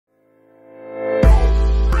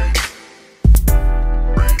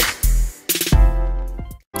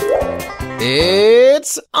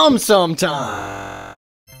It's aumsum time!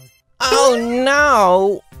 Oh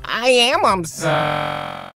no! I am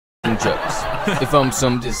aumsum. Jokes. If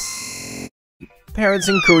aumsum parents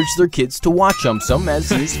encourage their kids to watch aumsum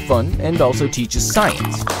as it is fun and also teaches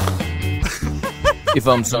science. If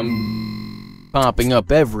aumsum popping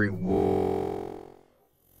up everywhere.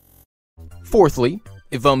 Fourthly,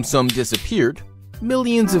 if aumsum disappeared,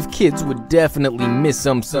 millions of kids would definitely miss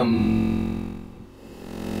aumsum.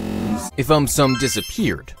 If aumsum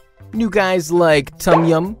disappeared, new guys like Tum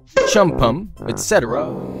Yum, Chum Pum, etc.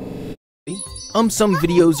 aumsum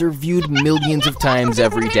videos are viewed millions of times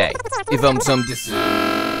every day. If aumsum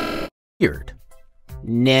disappeared.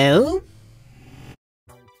 No?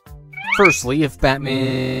 Firstly, if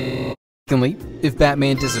Batman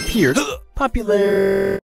disappeared,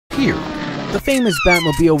 popularity appeared. The famous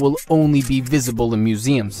Batmobile will only be visible in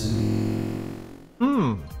museums.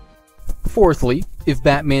 Fourthly, if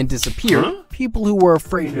Batman disappeared, people who were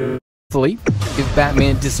afraid of. Fifthly, if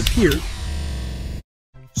Batman disappeared,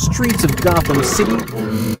 streets of Gotham City.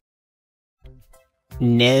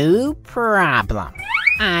 No problem.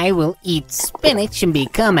 I will eat spinach and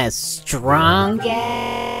become as strong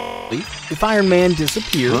as... If Iron Man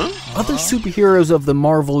disappeared, other superheroes of the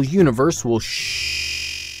Marvel Universe will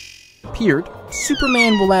appeared.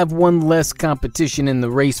 Superman will have one less competition in the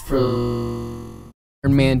race for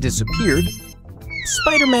Iron Man disappeared.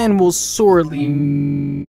 Spider-Man will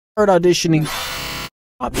sorely start auditioning.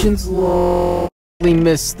 Options likely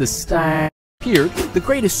miss the style. Appeared. The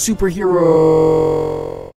greatest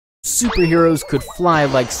superheroes could fly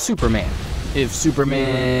like Superman. If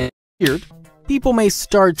Superman appeared, people may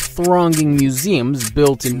start thronging museums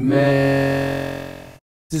built in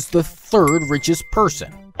is the third richest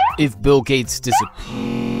person. If Bill Gates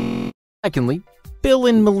disappeared. Secondly, Bill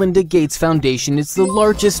and Melinda Gates Foundation is the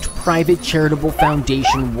largest private charitable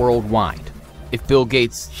foundation worldwide. If Bill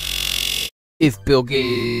Gates,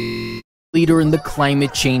 leader in the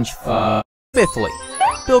climate change fund. Fifthly,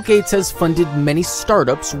 Bill Gates has funded many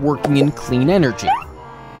startups working in clean energy.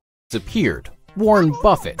 Disappeared. Warren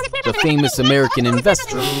Buffett, the famous American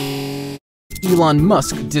investor. Elon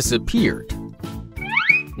Musk disappeared.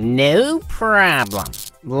 No problem.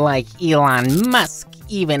 Like Elon Musk,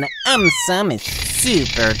 even aumsum is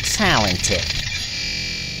super talented.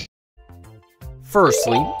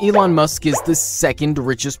 Firstly, Elon Musk is the second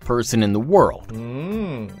richest person in the world.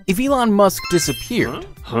 If Elon Musk disappeared,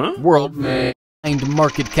 world may find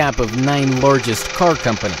market cap of 9 largest car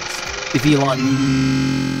companies. If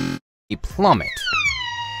Elon a plummet,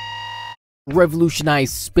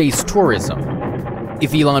 revolutionize space tourism.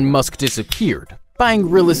 If Elon Musk disappeared, buying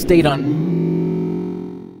real estate on.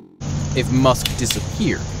 If Musk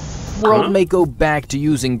disappeared, world may go back to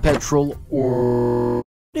using petrol or.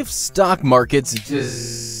 If stock markets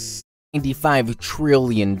 $95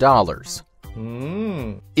 trillion.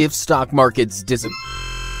 If stock markets disappear,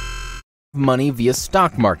 money via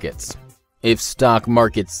stock markets. If stock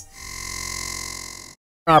markets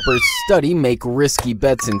proper study make risky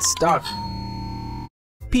bets in stock,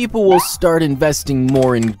 people will start investing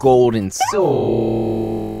more in gold and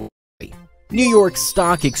silver. New York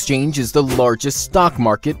Stock Exchange is the largest stock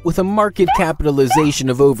market with a market capitalization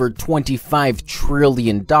of over $25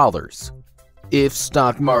 trillion. If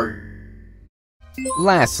stock market.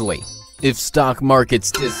 Lastly, if stock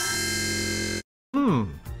markets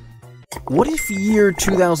What if year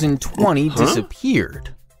 2020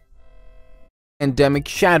 disappeared? Pandemic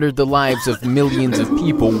shattered the lives of millions of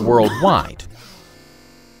people worldwide.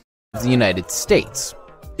 The United States.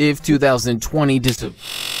 If 2020 disappeared.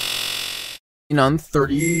 On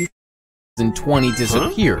 30, 2020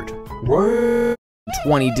 disappeared.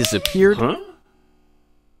 20 disappeared.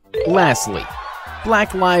 Lastly,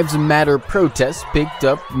 Black Lives Matter protests picked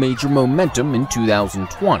up major momentum in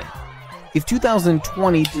 2020. If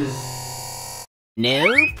 2020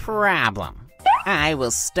 No problem. I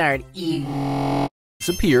will start eating.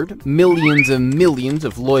 Disappeared, millions and millions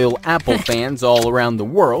of loyal Apple fans all around the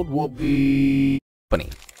world will be company.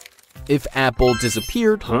 If Apple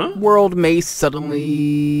disappeared, world may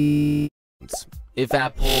suddenly. If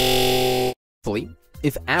Apple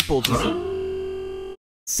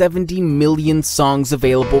 70 million songs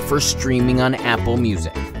available for streaming on Apple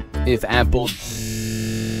Music. If Apple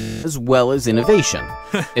as well as innovation.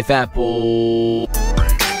 If Apple